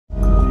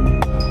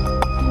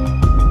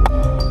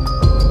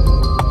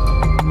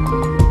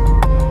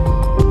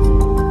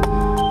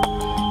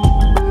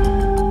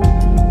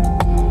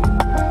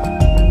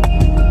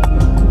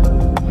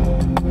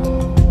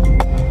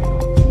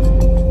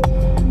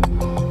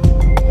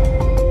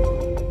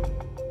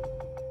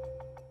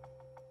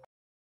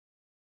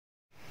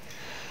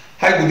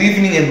Hi, good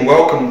evening and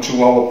welcome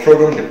to our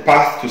program, The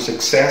Path to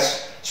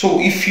Success.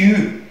 So if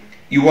you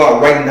are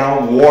right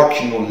now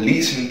watching or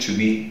listening to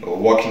me or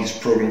watching this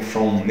program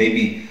from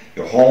maybe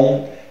your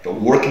home, your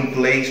working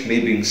place,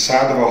 maybe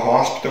inside of a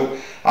hospital,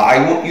 I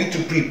want you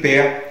to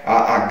prepare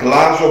a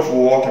glass of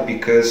water,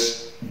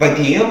 because by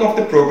the end of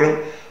the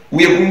program,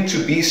 we are going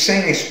to be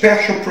saying a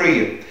special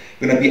prayer.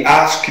 We're going to be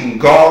asking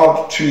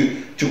God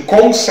to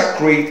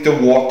consecrate the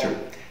water.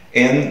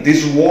 And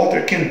this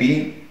water can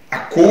be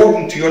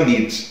according to your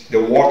needs.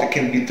 The water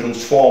can be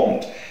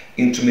transformed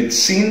into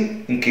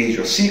medicine in case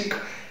you're sick,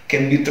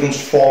 can be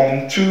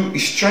transformed into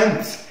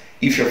strength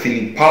if you're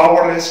feeling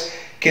powerless,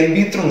 can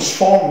be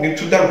transformed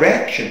into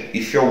direction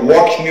if you're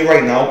watching me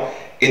right now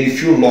and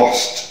if you're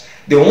lost.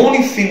 The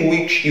only thing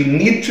which you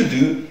need to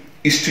do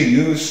is to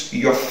use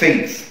your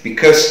faith,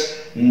 because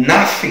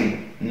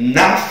nothing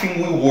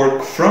will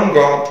work from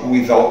God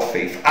without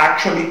faith.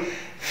 Actually,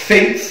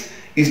 faith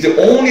is the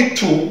only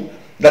tool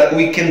that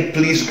we can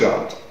please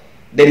God.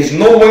 There is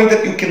no way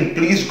that you can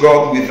please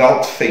God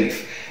without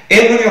faith.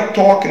 And when you're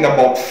talking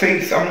about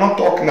faith, I'm not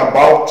talking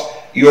about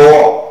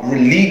your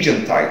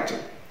religion title.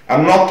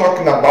 I'm not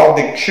talking about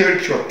the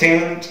church you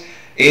attend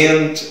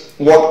and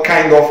what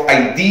kind of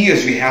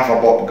ideas we have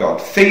about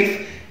God.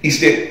 Faith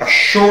is the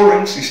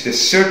assurance, is the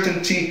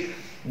certainty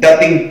that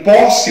the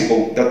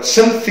impossible, that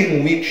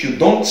something which you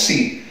don't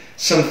see,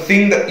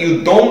 something that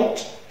you don't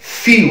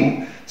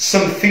feel,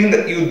 something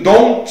that you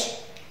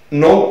don't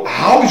know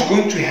how is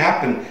going to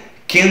happen,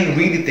 can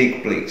really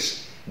take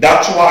place.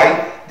 That's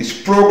why this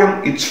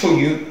program is for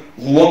you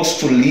who wants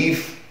to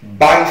live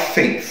by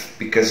faith,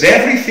 because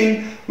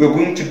everything we're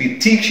going to be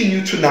teaching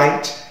you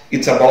tonight,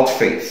 it's about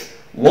faith.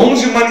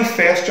 Once you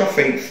manifest your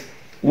faith,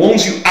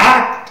 once you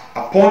act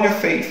upon your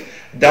faith,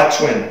 that's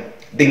when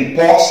the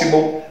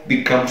impossible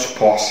becomes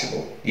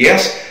possible.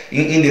 Yes,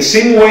 in the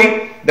same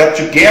way that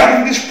together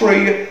in this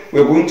prayer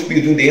we're going to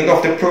be doing the end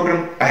of the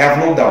program, I have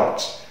no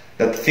doubts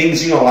that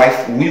things in your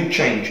life will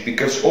change,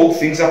 because all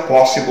things are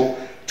possible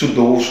to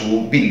those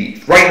who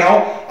believe. Right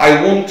now,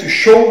 I want to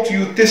show to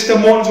you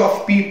testimonies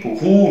of people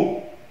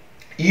who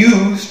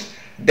used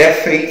their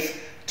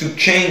faith to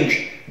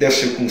change their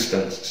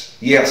circumstances.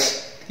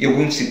 Yes, you're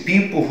going to see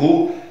people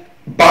who,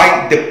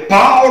 by the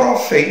power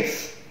of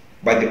faith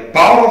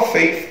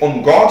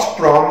on God's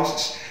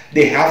promises,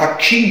 they have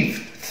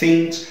achieved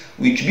things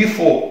which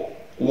before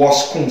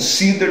was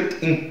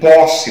considered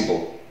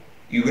impossible.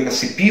 You're going to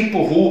see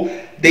people who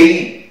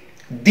they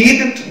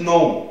didn't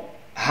know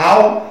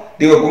how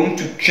they were going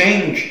to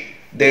change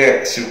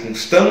their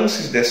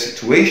circumstances, their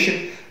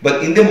situation,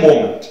 but in the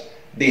moment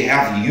they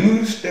have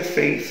used their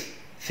faith,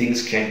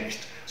 things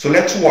changed. So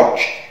let's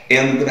watch,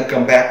 and we're going to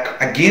come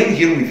back again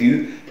here with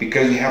you,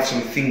 because we have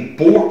something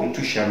important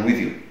to share with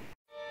you.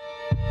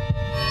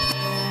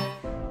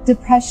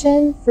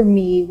 Depression for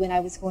me, when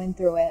I was going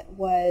through it,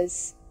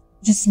 was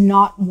just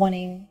not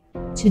wanting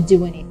to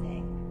do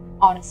anything.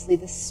 Honestly,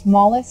 the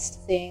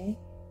smallest thing,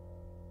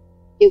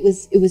 it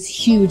was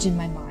huge in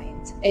my mind.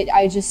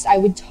 I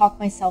would talk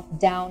myself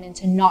down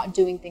into not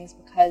doing things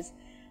because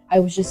I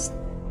was just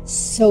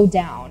so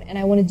down, and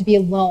I wanted to be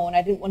alone.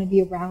 I didn't want to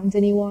be around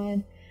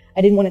anyone.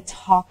 I didn't want to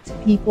talk to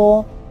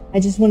people. I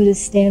just wanted to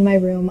stay in my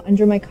room,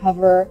 under my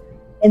cover,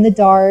 in the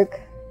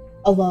dark,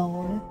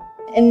 alone.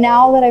 And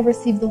now that I've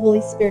received the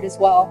Holy Spirit as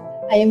well,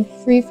 I am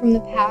free from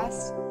the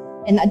past,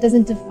 and that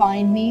doesn't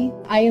define me.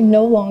 I am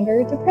no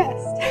longer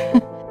depressed.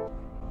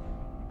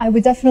 I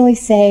would definitely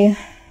say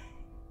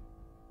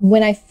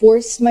when I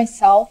forced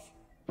myself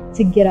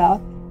to get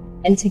up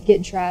and to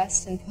get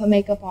dressed and put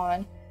makeup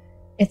on,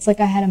 it's like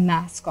I had a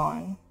mask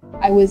on.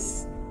 I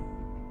was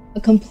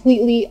a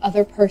completely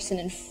other person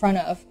in front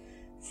of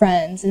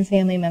friends and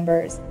family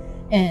members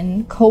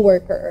and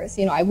coworkers.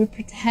 You know, I would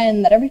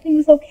pretend that everything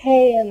was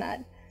okay and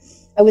that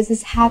I was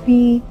this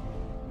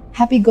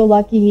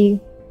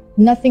happy-go-lucky,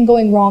 nothing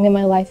going wrong in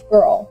my life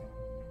girl,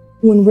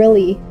 when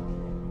really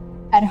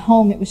at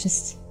home it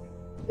was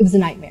a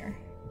nightmare.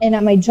 And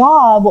at my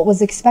job, what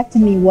was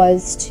expected of me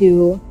was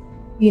to,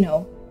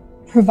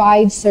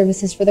 provide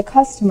services for the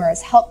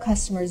customers, help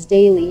customers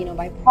daily,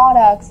 buy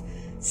products,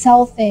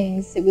 sell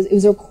things. It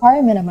was a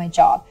requirement of my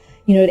job,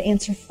 to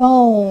answer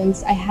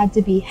phones. I had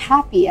to be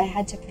happy. I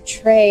had to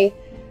portray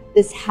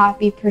this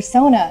happy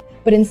persona.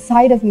 But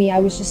inside of me, I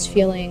was just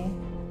feeling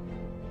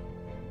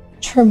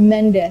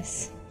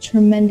tremendous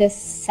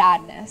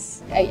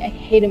sadness. I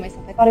hated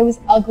myself. I thought I was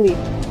ugly.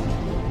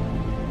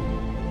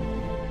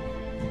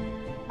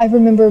 I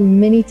remember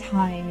many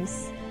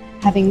times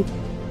having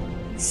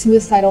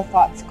suicidal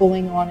thoughts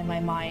going on in my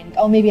mind.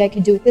 Oh, maybe I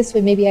could do it this way.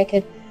 Maybe I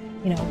could,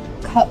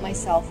 cut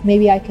myself.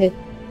 Maybe I could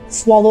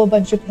swallow a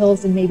bunch of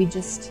pills and maybe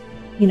just,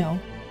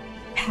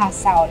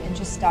 pass out and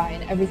just die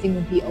and everything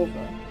would be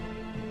over.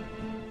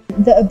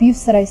 The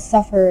abuse that I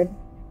suffered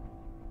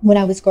when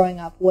I was growing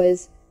up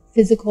was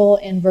physical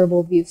and verbal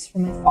abuse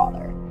from my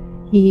father.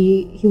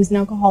 He was an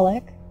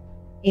alcoholic,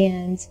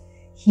 and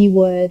he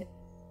would,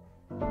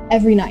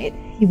 every night,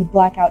 he would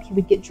black out, he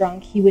would get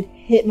drunk, he would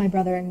hit my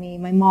brother and me,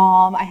 my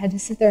mom. I had to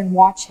sit there and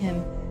watch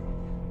him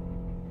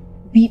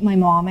beat my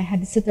mom. I had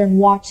to sit there and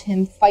watch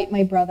him fight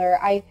my brother.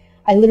 I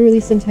literally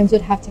sometimes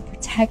would have to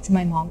protect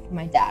my mom from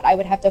my dad. I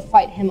would have to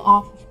fight him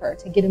off of her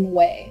to get him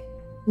away.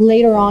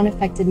 Later on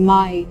affected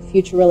my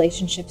future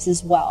relationships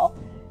as well.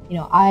 You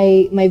know,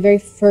 my very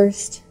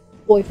first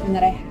boyfriend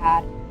that I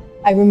had,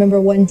 I remember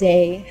one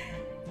day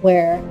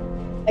where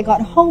I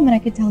got home and I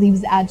could tell he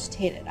was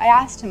agitated. I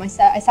asked him, I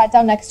sat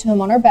down next to him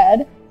on our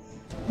bed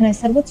and I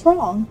said, "What's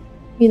wrong?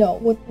 You know,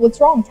 what's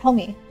wrong? Tell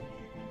me."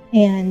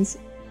 And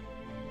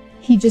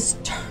he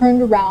just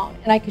turned around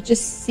and I could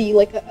just see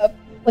like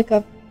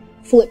a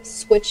flip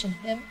switch in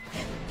him.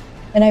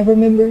 And I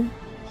remember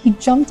he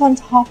jumped on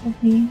top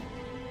of me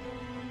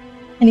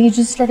and he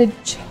just started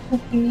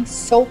choking me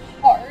so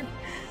hard.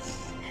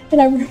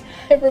 And I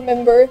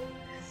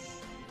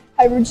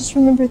just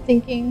remember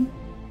thinking,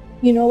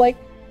 you know, like,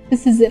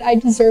 this is it. I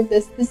deserve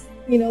this.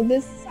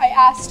 I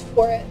asked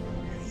for it.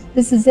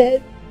 This is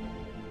it.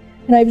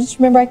 And I just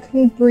remember I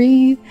couldn't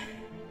breathe.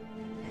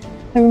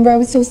 I remember I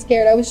was so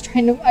scared.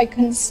 I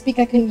couldn't speak.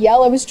 I couldn't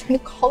yell. I was trying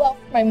to call out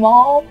for my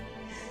mom.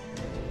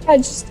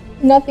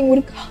 Nothing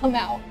would come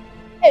out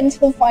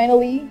until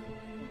finally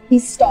he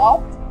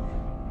stopped.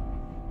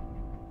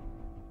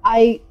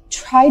 I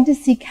tried to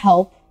seek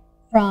help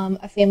from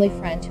a family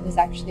friend who was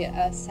actually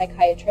a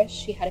psychiatrist.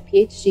 She had a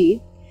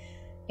PhD,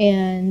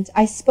 and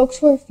I spoke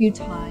to her a few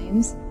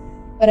times,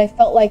 but I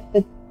felt like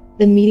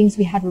the meetings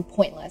we had were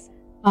pointless.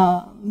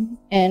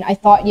 And I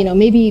thought, you know,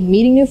 maybe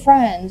meeting new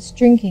friends,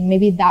 drinking,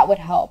 maybe that would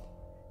help,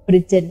 but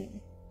it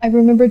didn't. I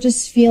remember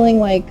just feeling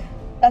like,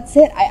 that's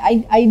it.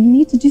 I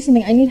need to do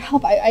something. I need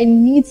help. I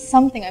need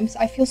something.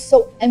 I feel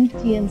so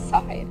empty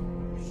inside.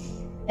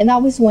 And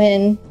that was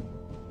when,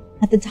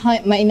 at the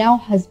time, my now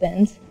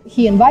husband,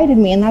 he invited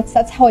me, and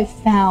that's how I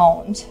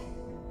found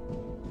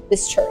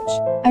this church.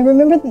 I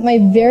remember my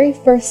very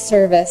first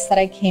service that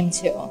I came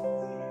to.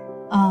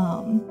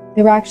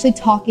 They were actually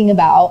talking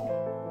about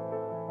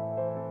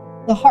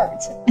the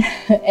heart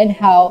and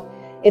how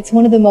it's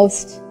one of the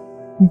most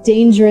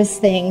dangerous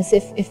things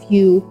if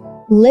you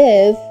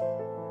live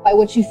by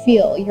what you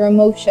feel, your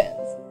emotions.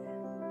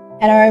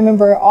 And I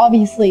remember,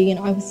 obviously, you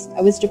know, I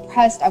was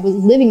depressed. I was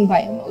living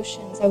by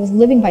emotions. I was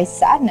living by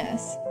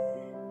sadness.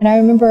 And I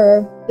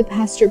remember the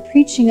pastor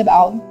preaching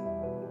about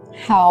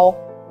how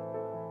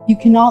you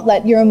cannot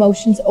let your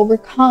emotions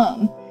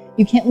overcome.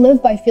 You can't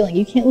live by feeling.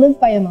 You can't live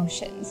by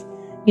emotions.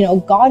 You know,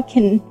 God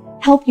can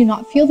help you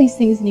not feel these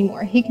things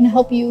anymore. He can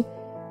help you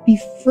be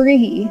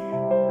free.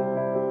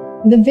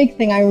 The big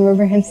thing I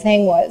remember him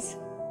saying was,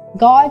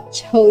 God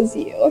chose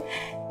you.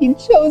 He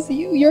chose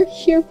you. You're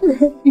here for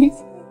a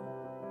reason.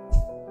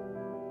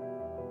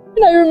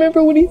 And I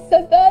remember when he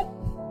said that,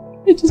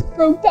 I just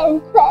broke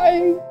down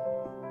crying.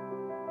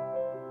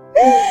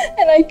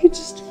 And I could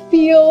just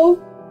feel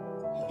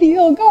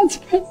God's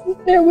presence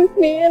there with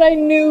me. And I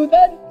knew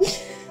that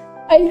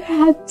I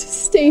had to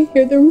stay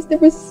here. There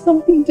was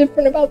something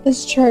different about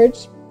this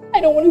church.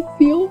 I don't want to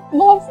feel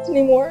lost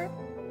anymore.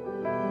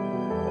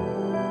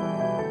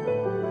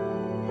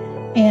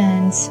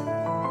 And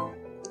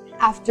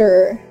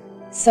after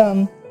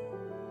some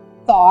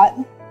thought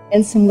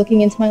and some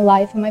looking into my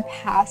life and my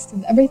past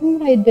and everything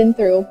that I had been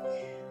through,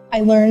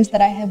 I learned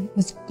that I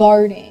was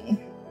guarding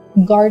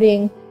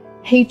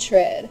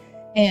hatred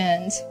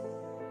and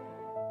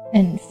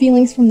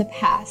feelings from the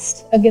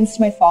past against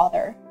my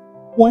father.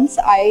 Once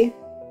I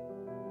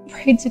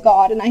prayed to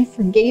God and I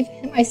forgave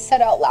him, I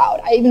said out loud,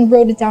 I even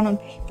wrote it down on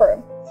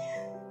paper.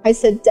 I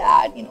said,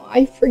 Dad, you know,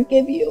 I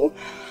forgive you.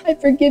 I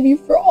forgive you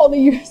for all the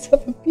years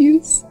of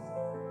abuse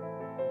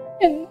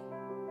and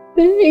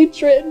the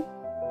hatred.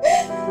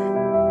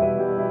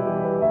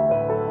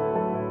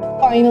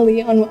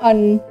 Finally,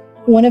 on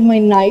one of my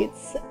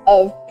nights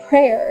of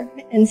prayer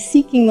and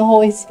seeking the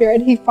Holy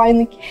Spirit, he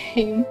finally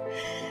came.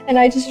 And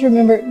I just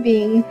remember it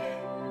being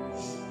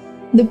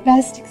the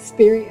best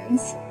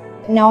experience.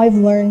 Now I've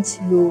learned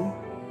to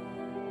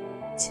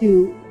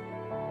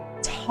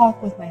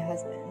talk with my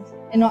husband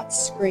and not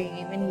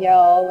scream and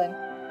yell and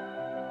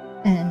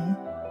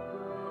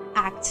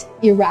act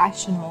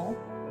irrational.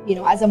 You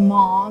know, as a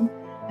mom,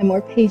 I'm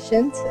more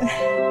patient.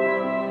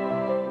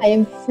 I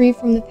am free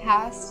from the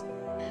past.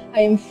 I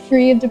am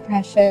free of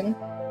depression.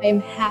 I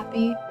am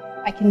happy.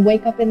 I can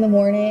wake up in the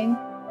morning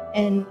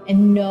and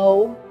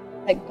know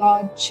that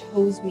God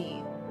chose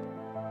me.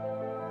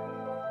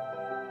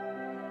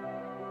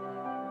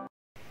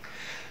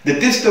 The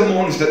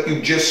testimonies that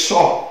you just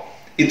saw,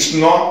 it's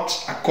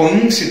not a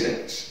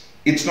coincidence.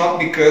 It's not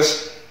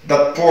because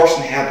that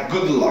person had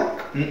good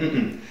luck.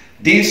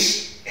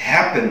 This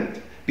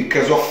happened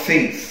because of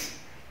faith.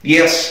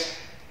 Yes,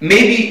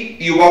 maybe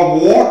you are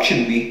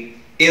watching me,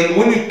 and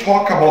when you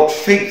talk about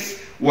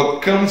faith,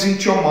 what comes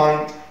into your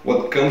mind,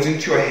 what comes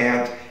into your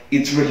head,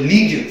 it's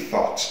religion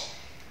thoughts.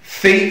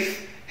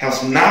 Faith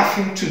has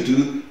nothing to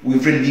do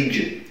with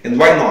religion. And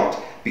why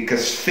not?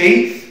 Because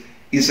faith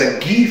is a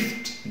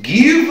gift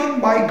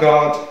given by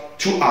God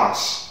to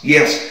us.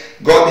 Yes,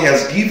 God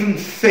has given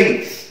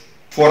faith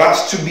for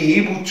us to be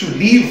able to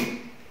live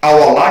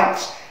our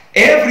lives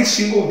every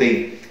single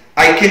day.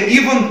 I can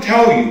even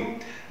tell you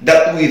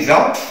that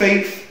without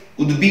faith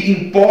it would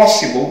be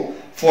impossible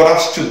for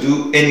us to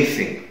do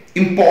anything.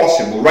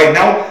 Impossible. Right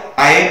now,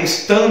 I am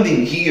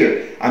standing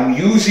here. I'm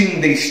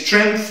using the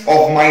strength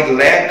of my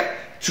leg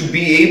to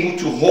be able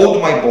to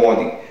hold my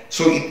body.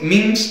 So it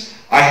means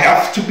I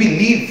have to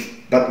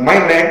believe that my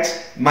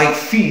legs, my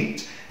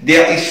feet,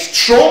 they are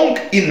strong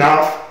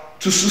enough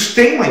to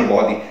sustain my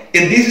body.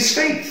 And this is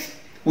faith.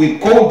 We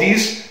call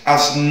this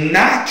as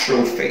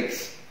natural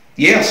faith.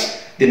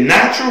 Yes, the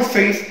natural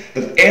faith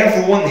that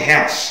everyone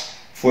has.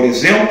 For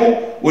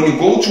example, when you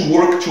go to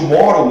work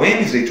tomorrow,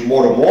 Wednesday,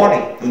 tomorrow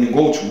morning, when you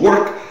go to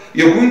work,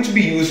 you're going to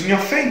be using your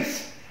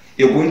faith.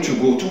 You're going to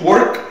go to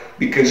work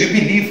because you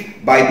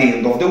believe by the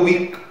end of the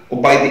week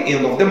or by the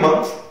end of the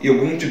month, you're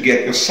going to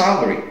get your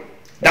salary.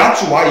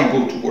 That's why you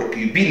go to work.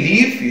 You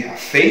believe, you have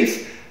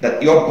faith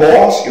that your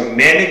boss, your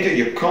manager,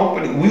 your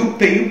company will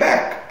pay you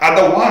back.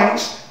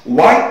 Otherwise,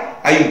 why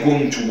are you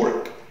going to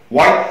work?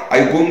 Why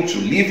are you going to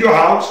leave your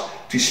house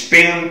to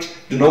spend,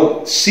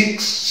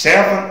 6,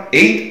 7,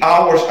 8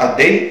 hours a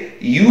day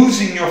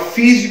using your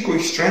physical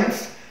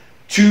strength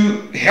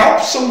to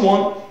help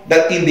someone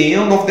that in the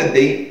end of the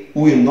day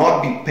will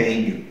not be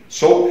paying you?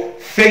 So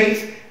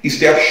faith is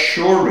the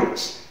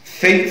assurance.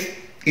 Faith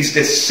is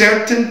the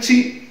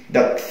certainty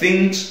that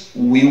things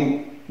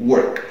will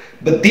work.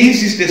 But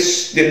this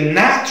is the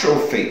natural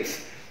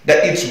faith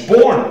that it's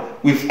born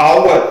with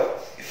our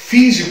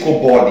physical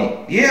body.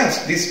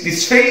 Yes,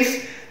 this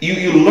faith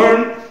you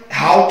learn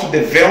how to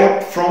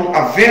develop from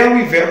a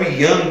very, very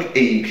young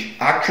age.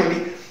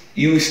 Actually,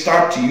 you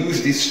start to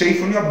use this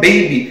faith on your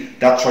baby.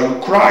 That's why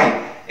you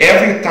cry.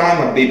 Every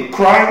time a baby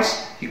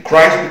cries, he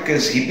cries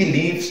because he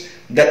believes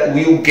that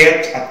we'll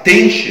get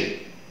attention.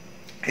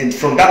 And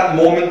from that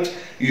moment,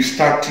 you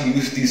start to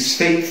use this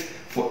faith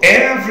for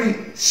every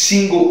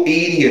single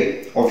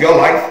area of your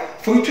life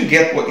for you to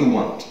get what you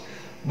want.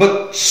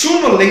 But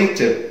sooner or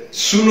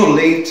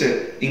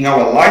later in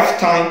our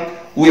lifetime,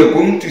 we are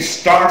going to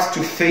start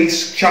to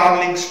face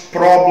challenges,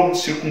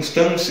 problems,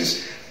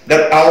 circumstances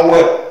that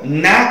our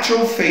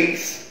natural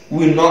faith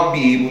will not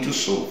be able to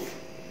solve.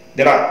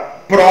 There are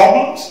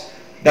problems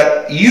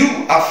that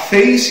you are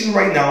facing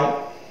right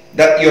now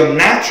that your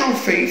natural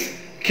faith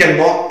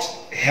cannot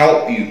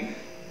help you.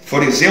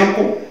 For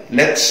example,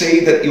 let's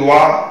say that you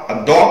are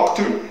a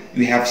doctor,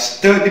 you have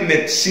studied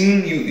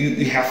medicine,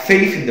 you have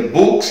faith in the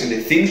books and the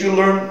things you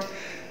learned.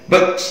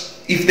 But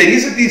if there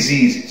is a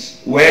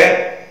disease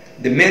where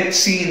the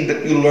medicine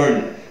that you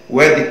learn,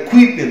 where the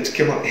equipment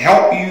cannot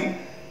help you,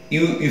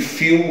 you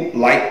feel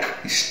like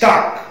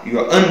stuck, you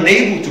are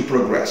unable to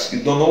progress,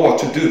 you don't know what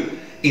to do.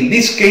 In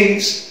this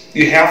case,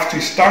 you have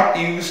to start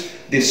use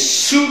the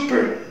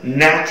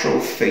supernatural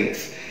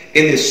faith.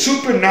 And the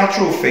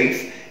supernatural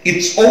faith,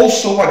 it's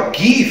also a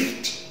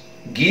gift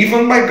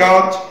given by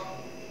God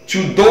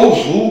to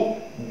those who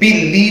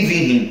believe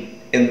in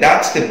Him. And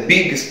that's the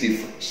biggest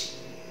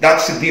difference.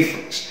 That's the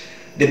difference.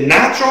 The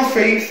natural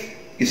faith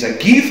is a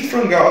gift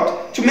from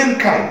God to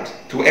mankind,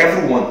 to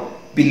everyone,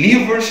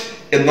 believers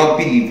and not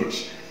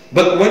believers.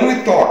 But when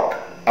we talk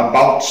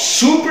about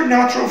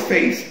supernatural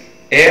faith,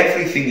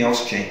 everything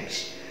else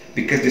changes.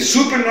 Because the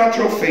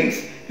supernatural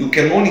faith you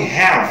can only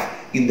have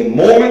in the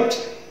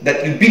moment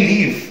that you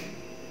believe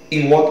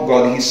in what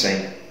God is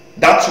saying.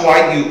 That's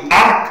why you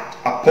act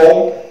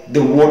upon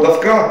the Word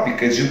of God,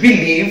 because you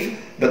believe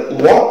that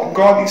what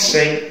God is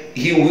saying,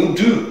 He will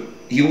do.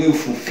 He will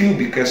fulfill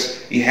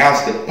because He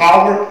has the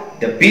power,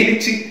 the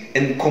ability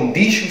and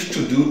conditions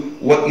to do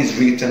what is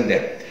written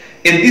there.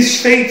 And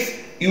this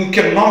faith you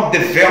cannot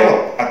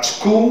develop at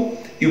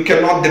school. You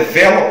cannot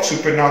develop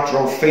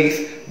supernatural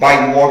faith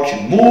by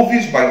watching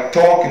movies, by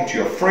talking to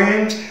your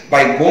friends,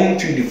 by going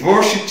to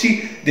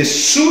university. The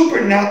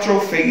supernatural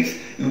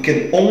faith you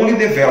can only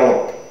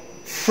develop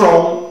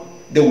from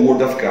the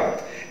Word of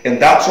God.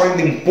 And that's why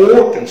the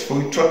importance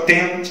for you to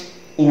attend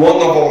one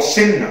of our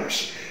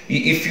seminars.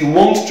 If you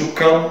want to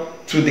come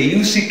to the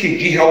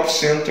UCKG Help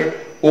Center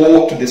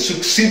or to the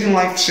Succeeding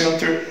Life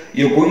Center,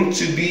 you're going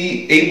to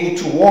be able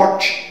to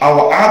watch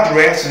our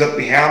addresses that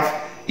we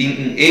have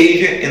in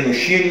Asia and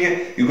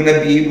Oceania. You're going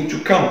to be able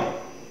to come.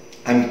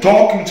 I'm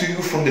talking to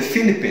you from the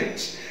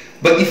Philippines.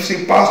 But if you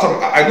say, Pastor,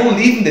 I don't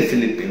live in the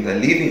Philippines. I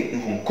live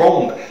in Hong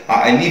Kong.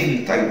 I live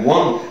in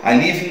Taiwan. I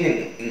live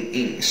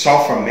in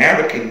South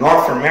America, in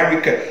North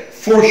America.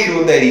 For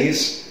sure there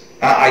is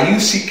a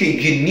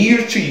UCKG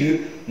near to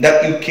you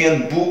that you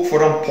can book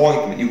for an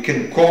appointment. You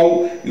can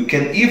call, you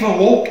can even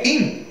walk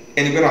in,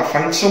 and you're going to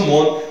find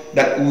someone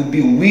that will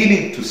be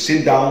willing to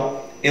sit down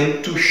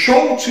and to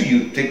show to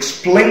you, to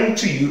explain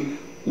to you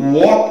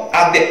what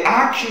are the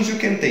actions you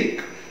can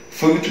take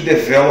for you to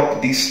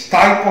develop this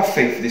type of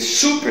faith, the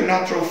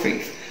supernatural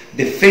faith,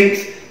 the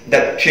faith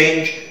that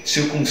changes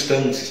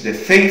circumstances, the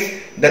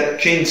faith that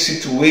changes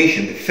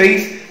situations, the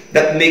faith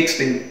that makes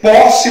the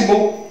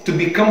impossible to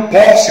become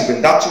possible.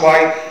 And that's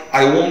why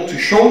I want to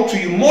show to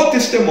you more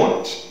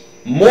testimonies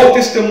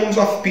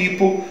of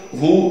people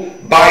who,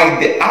 by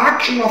the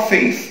action of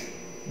faith,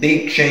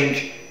 they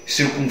change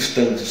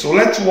circumstances. So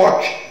let's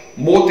watch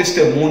more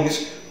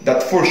testimonies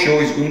that for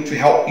sure is going to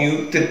help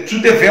you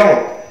to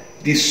develop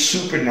this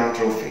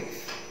supernatural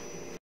faith.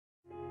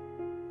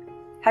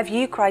 Have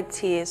you cried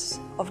tears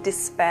of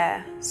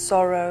despair,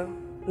 sorrow,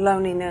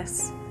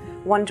 loneliness,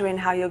 wondering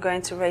how you're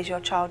going to raise your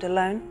child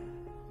alone?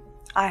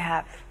 I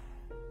have.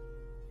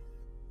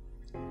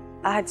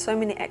 I had so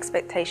many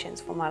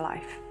expectations for my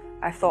life.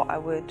 I thought I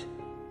would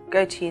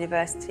go to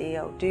university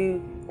or do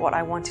what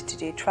I wanted to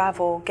do,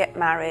 travel, get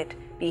married,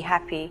 be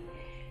happy,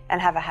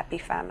 and have a happy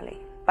family.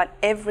 But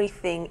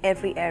everything,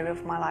 every area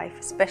of my life,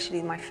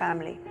 especially my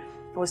family,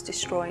 was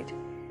destroyed.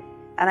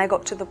 And I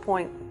got to the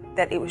point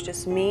that it was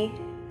just me,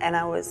 and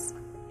I was,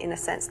 in a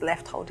sense,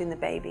 left holding the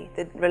baby.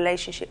 The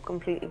relationship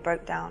completely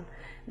broke down.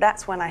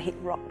 That's when I hit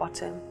rock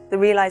bottom. The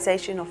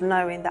realization of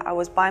knowing that I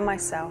was by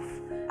myself,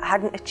 I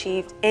hadn't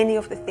achieved any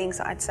of the things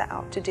that I'd set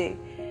out to do,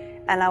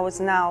 and I was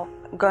now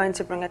going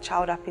to bring a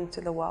child up into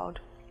the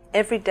world.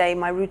 Every day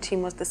my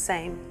routine was the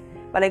same,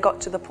 but I got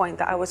to the point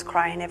that I was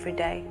crying every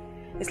day.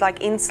 It's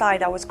like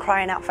inside I was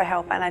crying out for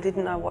help and I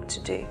didn't know what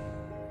to do.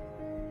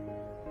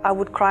 I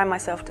would cry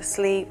myself to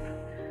sleep,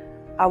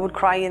 I would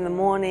cry in the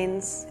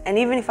mornings, and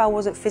even if I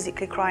wasn't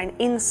physically crying,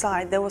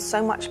 inside there was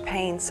so much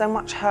pain, so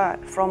much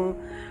hurt from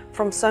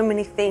so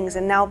many things,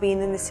 and now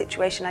being in this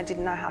situation I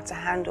didn't know how to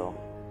handle.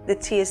 The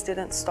tears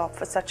didn't stop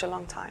for such a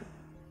long time.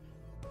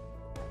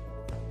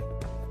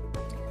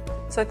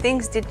 So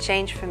things did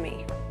change for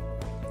me.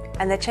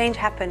 And the change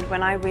happened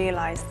when I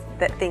realized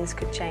that things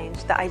could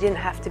change, that I didn't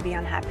have to be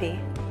unhappy.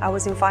 I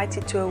was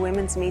invited to a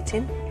women's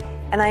meeting,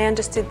 and I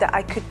understood that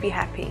I could be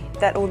happy,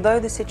 that although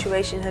the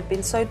situation had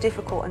been so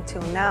difficult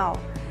until now,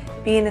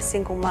 being a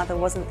single mother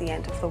wasn't the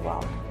end of the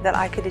world, that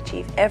I could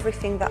achieve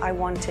everything that I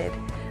wanted,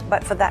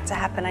 but for that to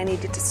happen I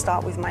needed to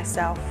start with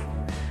myself.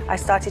 I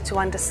started to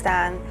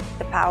understand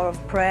the power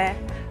of prayer.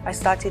 I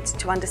started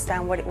to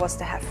understand what it was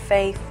to have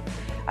faith.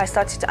 I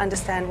started to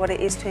understand what it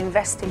is to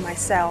invest in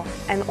myself,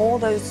 and all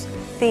those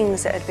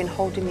things that had been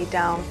holding me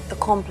down, the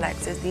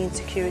complexes, the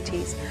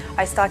insecurities.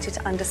 I started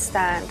to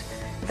understand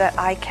that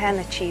I can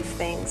achieve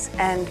things,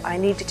 and I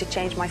needed to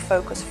change my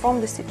focus from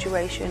the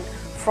situation,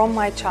 from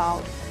my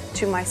child,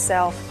 to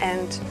myself,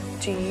 and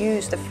to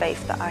use the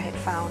faith that I had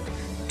found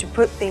to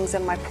put things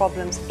and my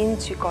problems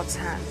into God's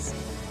hands.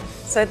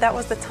 So that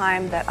was the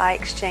time that I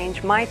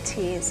exchanged my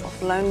tears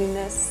of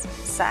loneliness,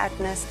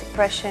 sadness,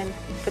 depression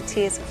for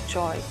tears of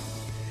joy.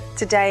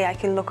 Today I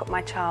can look at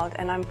my child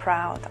and I'm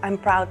proud. I'm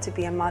proud to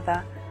be a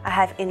mother. I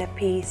have inner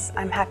peace.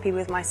 I'm happy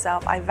with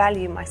myself. I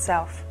value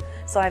myself.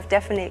 So I've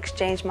definitely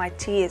exchanged my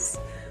tears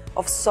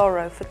of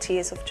sorrow for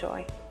tears of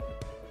joy.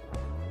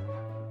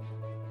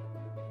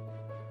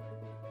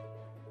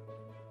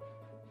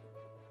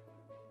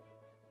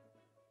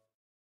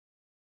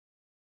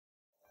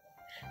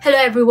 Hello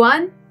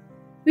everyone.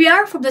 We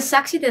are from the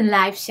Succeed in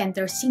Life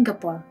Center,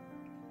 Singapore.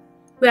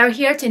 We are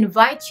here to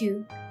invite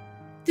you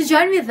to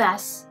join with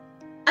us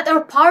at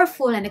our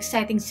powerful and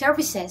exciting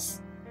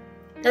services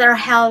that are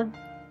held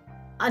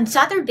on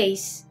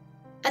Saturdays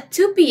at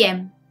 2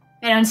 p.m.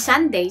 and on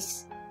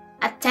Sundays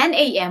at 10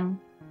 a.m.,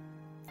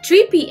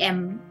 3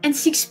 p.m. and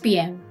 6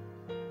 p.m.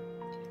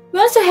 We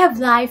also have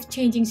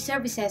life-changing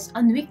services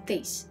on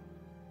weekdays.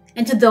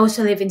 And to those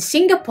who live in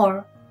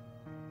Singapore,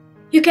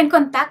 you can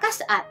contact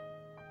us at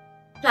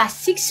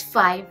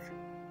 +65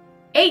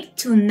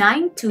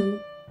 8292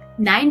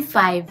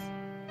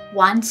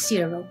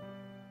 9510.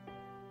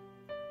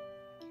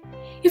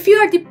 If you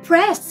are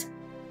depressed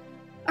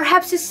or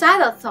have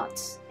suicidal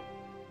thoughts,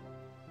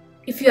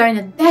 if you are in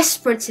a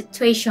desperate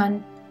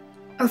situation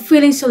or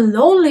feeling so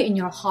lonely in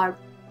your heart,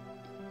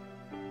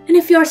 and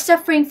if you are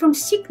suffering from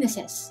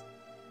sicknesses,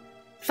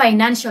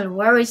 financial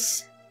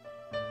worries,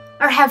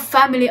 or have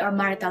family or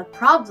marital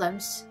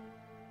problems,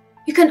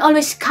 you can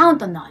always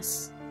count on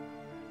us.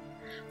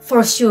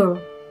 For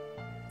sure,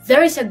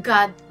 there is a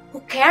God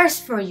who cares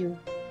for you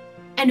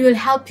and will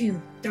help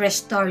you to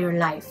restore your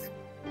life.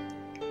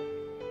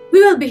 We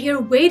will be here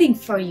waiting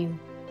for you.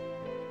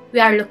 We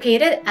are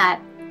located at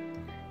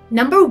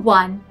number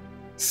 1,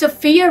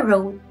 Sophia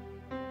Road,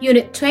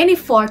 Unit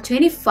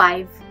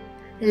 2425,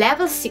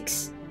 Level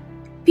 6,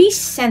 Peace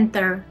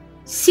Center,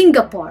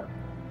 Singapore,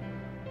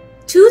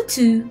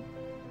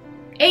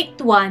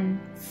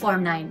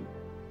 228149.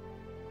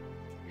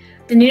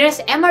 The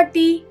nearest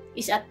MRT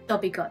is at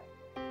Dhoby Ghaut.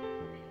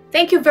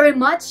 Thank you very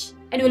much,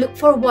 and we look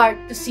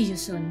forward to see you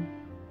soon.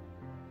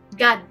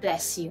 God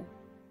bless you.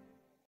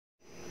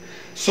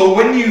 So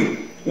when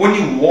you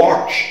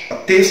watch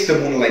a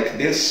testimony like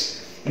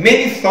this,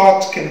 many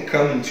thoughts can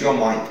come into your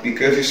mind,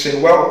 because you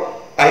say,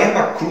 well, I am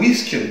a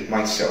Christian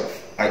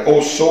myself. I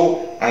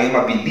am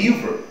a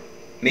believer.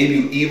 Maybe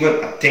you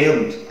even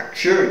attend a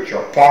church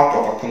or part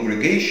of a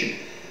congregation,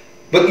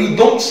 but you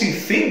don't see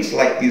things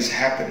like this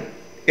happening.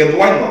 And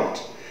why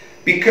not?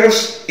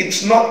 Because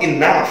it's not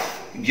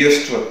enough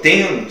just to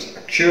attend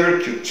a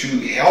church or to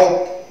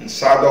help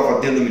inside of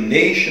a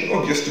denomination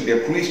or just to be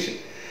a Christian.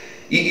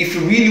 If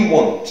you really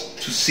want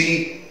to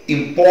see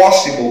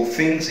impossible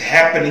things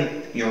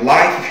happening in your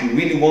life, if you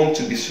really want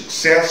to be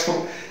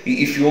successful,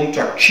 if you want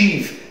to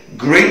achieve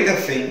greater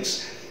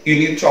things, you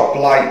need to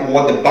apply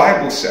what the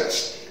Bible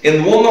says.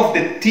 And one of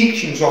the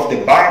teachings of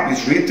the Bible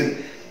is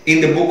written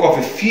in the book of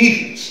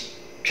Ephesians,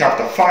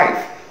 chapter 5,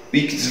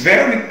 which is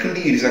very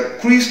clear, it's a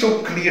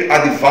crystal clear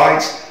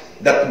advice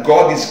that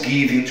God is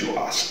giving to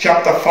us.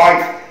 Chapter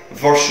 5,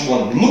 verse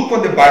 1. Look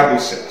what the Bible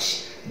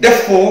says.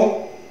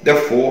 Therefore,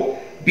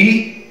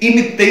 be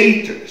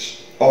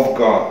imitators of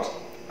God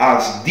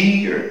as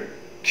dear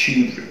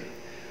children.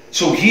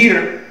 So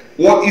here,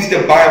 what is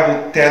the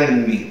Bible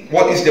telling me?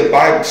 What is the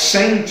Bible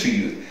saying to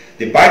you?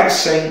 The Bible is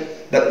saying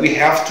that we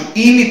have to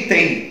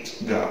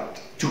imitate God,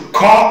 to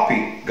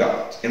copy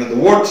God. In other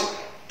words,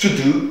 to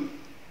do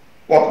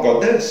what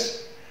God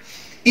does.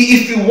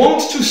 If you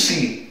want to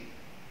see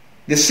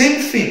the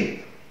same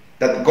thing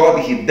that God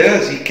He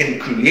does, He can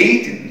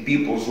create in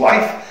people's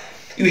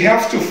life, you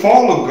have to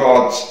follow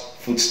God's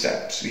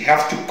footsteps. You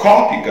have to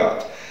copy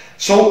God.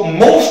 So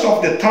most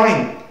of the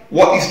time,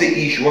 what is the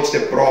issue? What's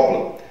the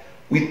problem?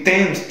 We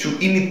tend to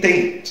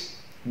imitate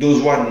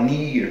those who are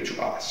near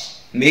to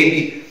us.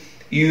 Maybe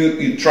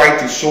you try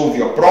to solve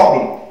your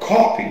problem,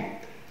 copy,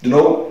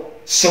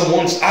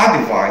 someone's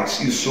advice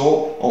you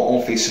saw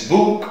on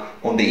Facebook,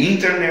 on the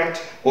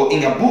internet, or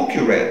in a book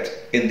you read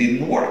and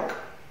didn't work.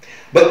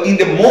 But in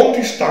the moment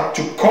you start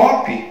to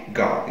copy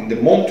God, in the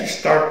moment you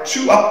start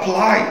to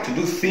apply, to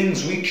do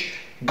things which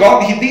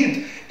God He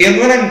did. And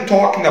when I'm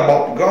talking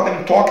about God,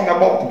 I'm talking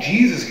about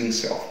Jesus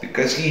Himself,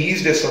 because He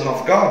is the Son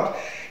of God.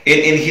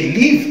 And He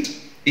lived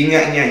in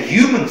a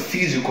human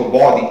physical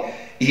body.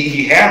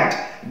 He had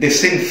the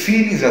same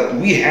feelings that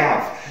we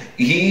have.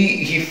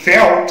 He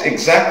felt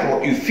exactly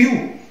what you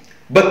feel,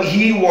 but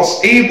He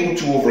was able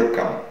to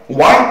overcome.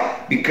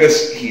 Why?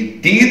 Because He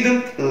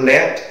didn't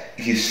let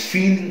His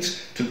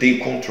feelings to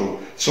take control.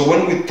 So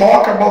when we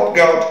talk about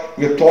God,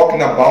 we're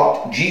talking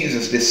about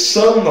Jesus, the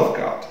Son of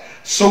God.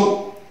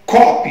 So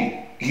copy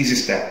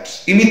His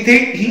steps,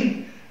 imitate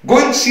Him. Go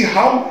and see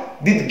how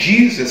did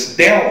Jesus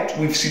dealt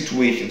with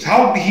situations.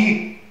 How did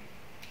He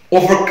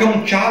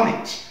overcome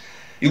challenges?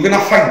 You're going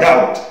to find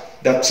out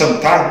that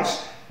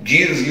sometimes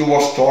Jesus, He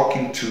was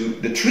talking to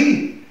the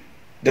tree.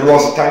 There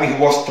was a time He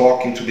was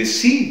talking to the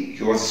sea.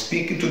 He was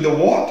speaking to the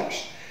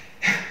waters.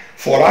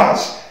 For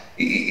us,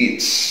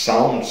 it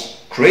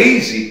sounds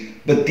crazy,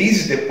 but this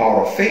is the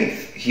power of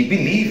faith. He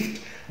believed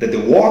that the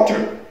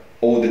water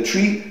or the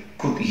tree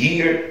could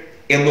hear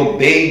and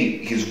obey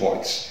His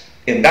voice.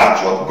 And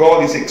that's what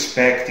God is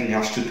expecting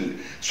us to do.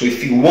 So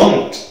if you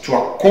want to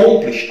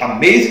accomplish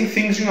amazing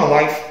things in your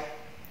life,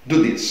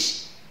 do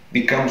this.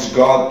 Becomes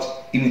God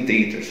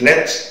imitators.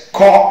 Let's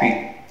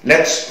copy,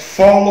 let's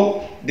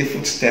follow the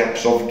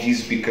footsteps of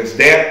Jesus, because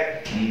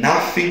there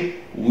nothing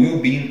will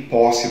be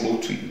impossible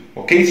to you.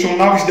 Okay, so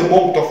now is the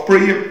moment of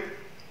prayer.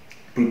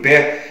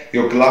 Prepare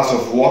your glass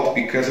of water,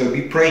 because I'll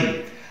be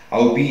praying.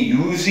 I'll be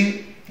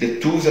using the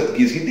tools that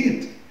Jesus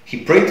did.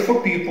 He prayed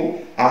for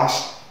people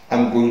as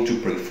I'm going to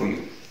pray for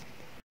you.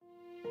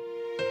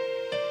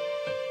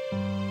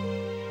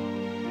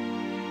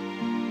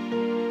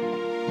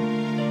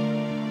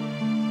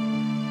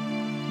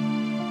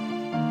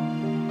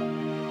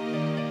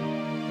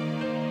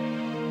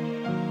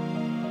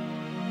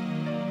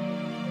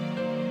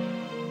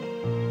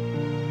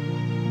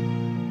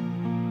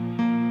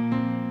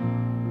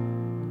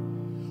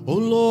 Oh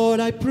Lord,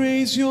 I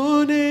praise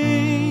your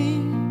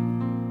name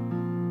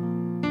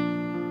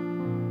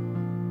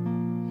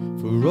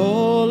for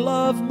all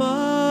of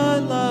my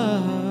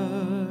life.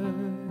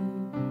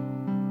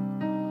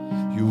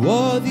 You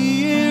are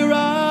the air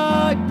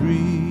I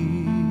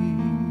breathe,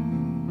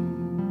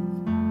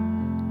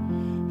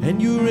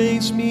 and you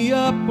raise me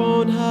up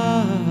on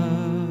high.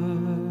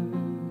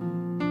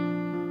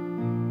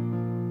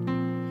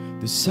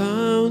 The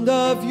sound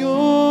of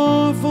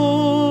your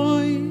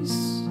voice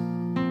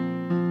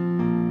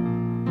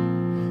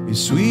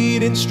is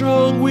sweet and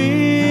strong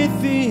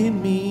within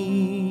me.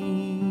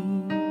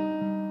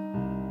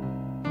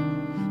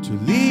 To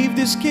leave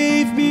this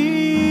cave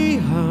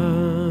behind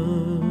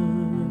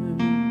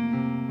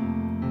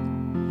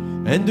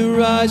and to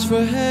rise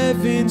for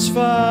heaven's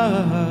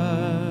fire.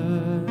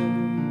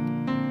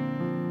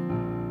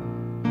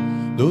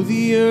 Though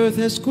the earth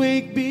has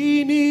quaked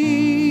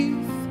beneath,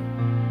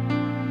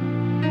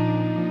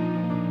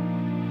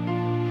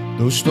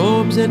 though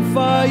storms and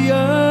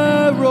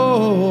fire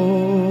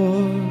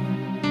roar,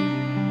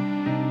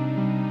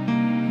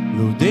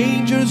 though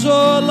dangers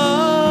all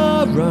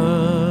around,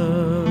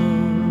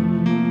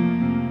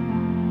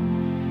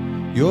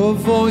 your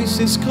voice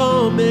is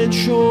calm and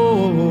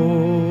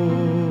sure.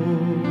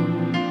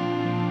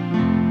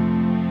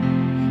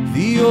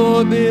 The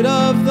orbit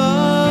of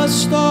the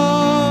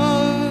stars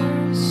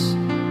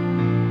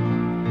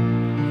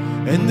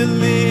and the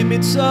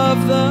limits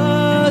of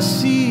the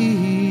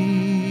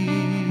seas,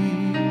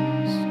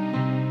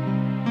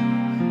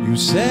 you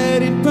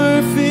set in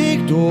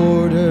perfect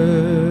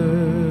order,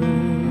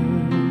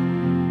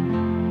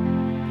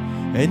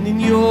 and in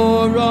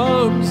your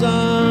arms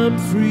I'm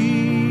free.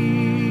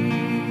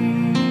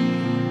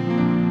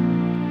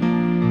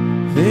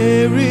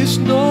 There is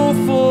no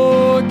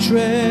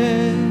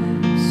fortress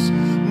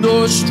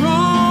nor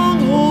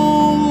stronghold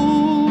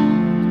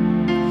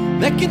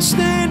that can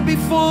stand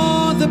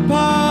before the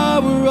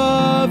power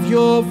of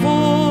your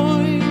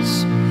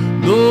voice.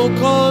 No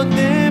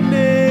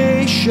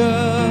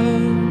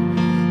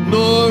condemnation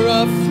nor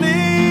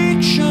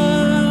affliction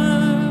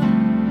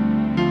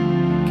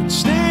can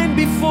stand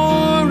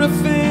before a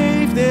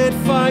faith that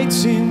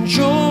fights in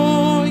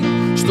joy.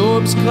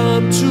 Storms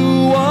come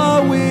to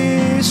a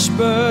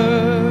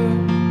whisper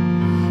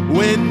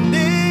when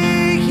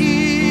they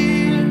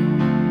hear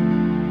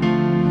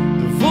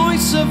the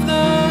voice of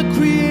the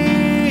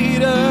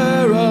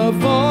Creator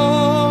of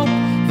all,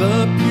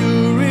 the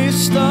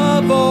purest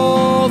of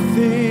all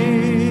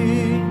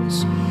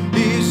things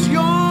is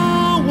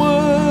your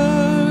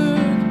word,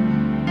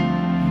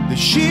 the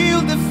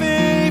shield of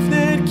faith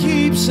that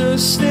keeps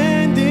us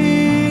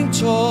standing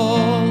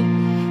tall.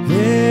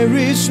 There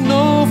is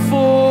no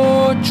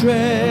fortress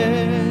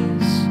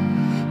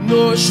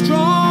nor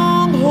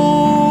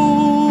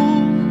stronghold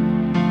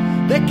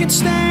that can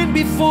stand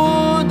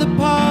before the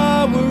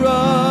power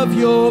of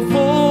your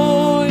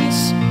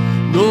voice.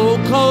 No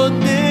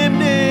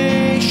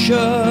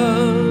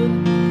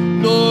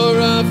condemnation nor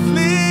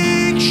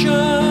affliction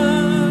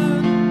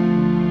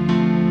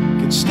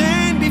can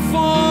stand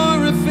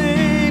before a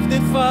faith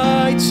that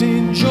fights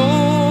in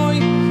joy.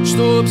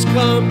 Storms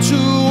come to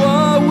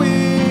a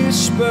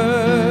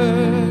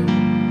whisper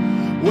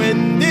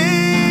when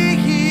they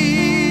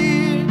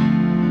hear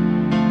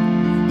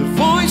the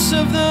voice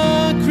of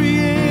the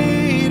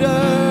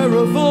Creator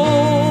of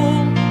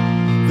all,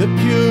 the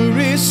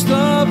purest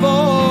of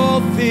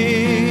all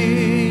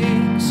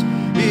things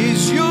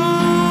is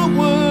your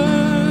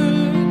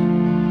word,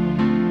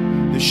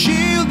 the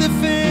shield of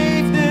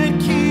faith that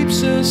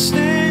keeps us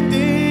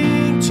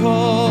standing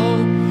tall.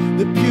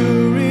 The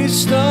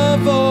purest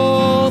of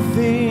all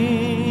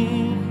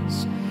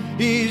things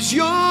is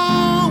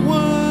your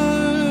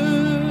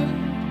word,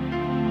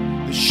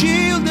 the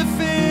shield of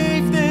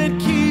faith that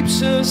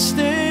keeps us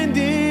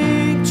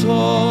standing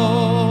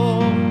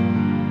tall.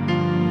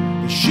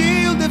 The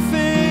shield of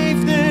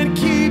faith that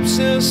keeps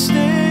us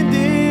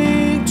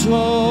standing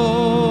tall.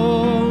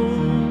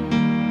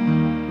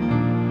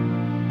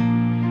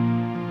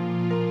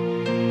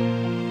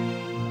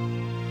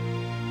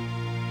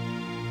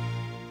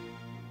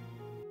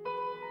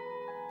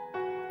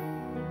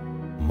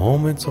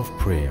 Moments of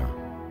prayer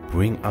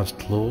bring us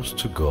close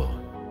to God.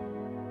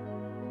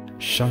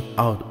 Shut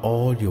out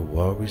all your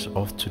worries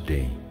of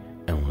today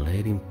and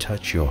let Him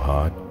touch your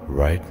heart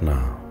right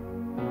now.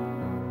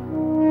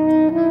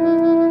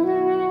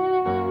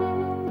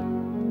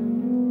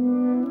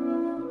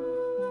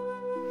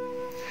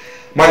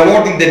 My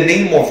Lord, in the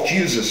name of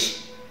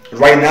Jesus,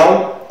 right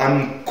now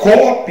I'm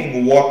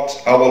copying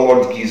what our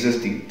Lord Jesus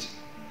did.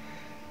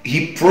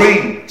 He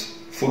prayed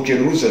for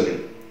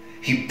Jerusalem.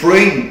 He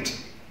prayed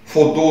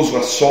for those who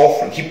are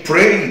suffering. He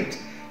prayed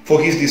for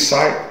His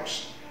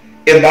disciples.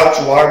 And that's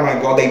why, my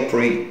God, I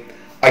pray.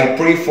 I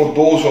pray for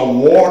those who are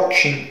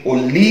watching or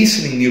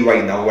listening to me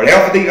right now,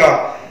 wherever they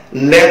are.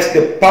 Let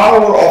the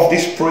power of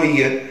this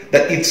prayer,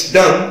 that it's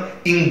done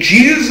in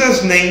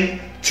Jesus' name,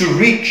 to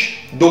reach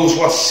those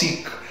who are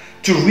sick,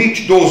 to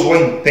reach those who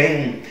are in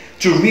pain,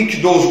 to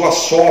reach those who are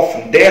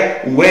suffering,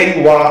 there where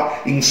you are,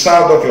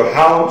 inside of your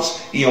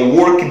house, in your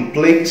working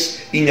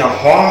place, in a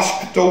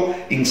hospital,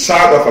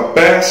 inside of a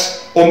bus,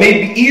 or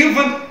maybe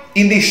even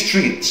in the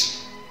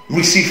streets.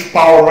 Receive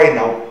power right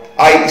now.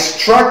 I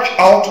stretch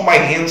out my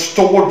hands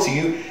towards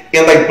you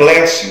and I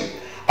bless you.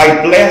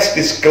 I bless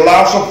this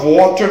glass of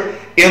water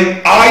and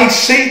I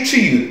say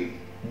to you,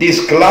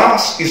 this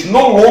glass is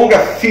no longer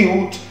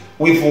filled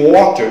with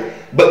water,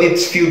 but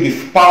it's filled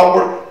with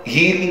power,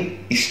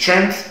 healing,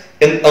 strength,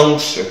 and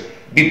answer.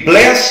 Be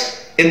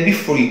blessed and be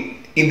free.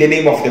 In the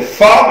name of the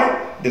Father,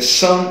 the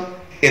Son,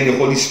 and the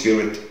Holy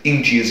Spirit.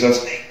 In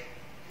Jesus' name.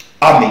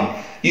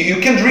 Amen.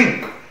 You can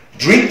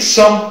drink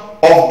some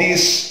of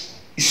this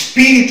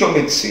spiritual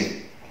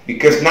medicine,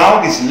 because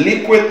now this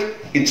liquid,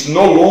 it's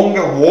no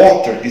longer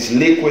water. This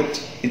liquid,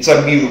 it's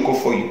a miracle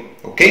for you.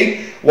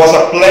 Okay? It was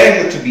a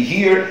pleasure to be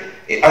here.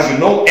 As you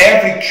know,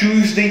 every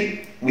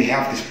Tuesday we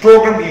have this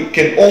program. You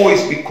can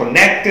always be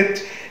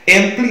connected,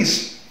 and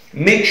please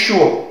make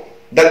sure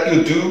that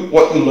you do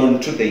what you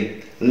learned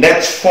today.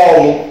 Let's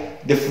follow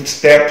the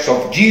footsteps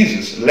of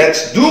Jesus.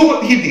 Let's do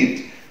what He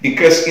did,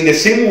 because in the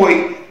same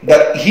way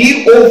that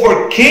He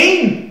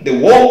overcame the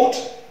world,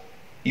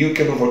 you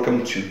can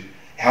overcome too.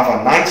 Have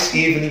a nice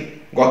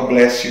evening. God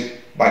bless you.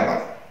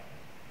 Bye-bye.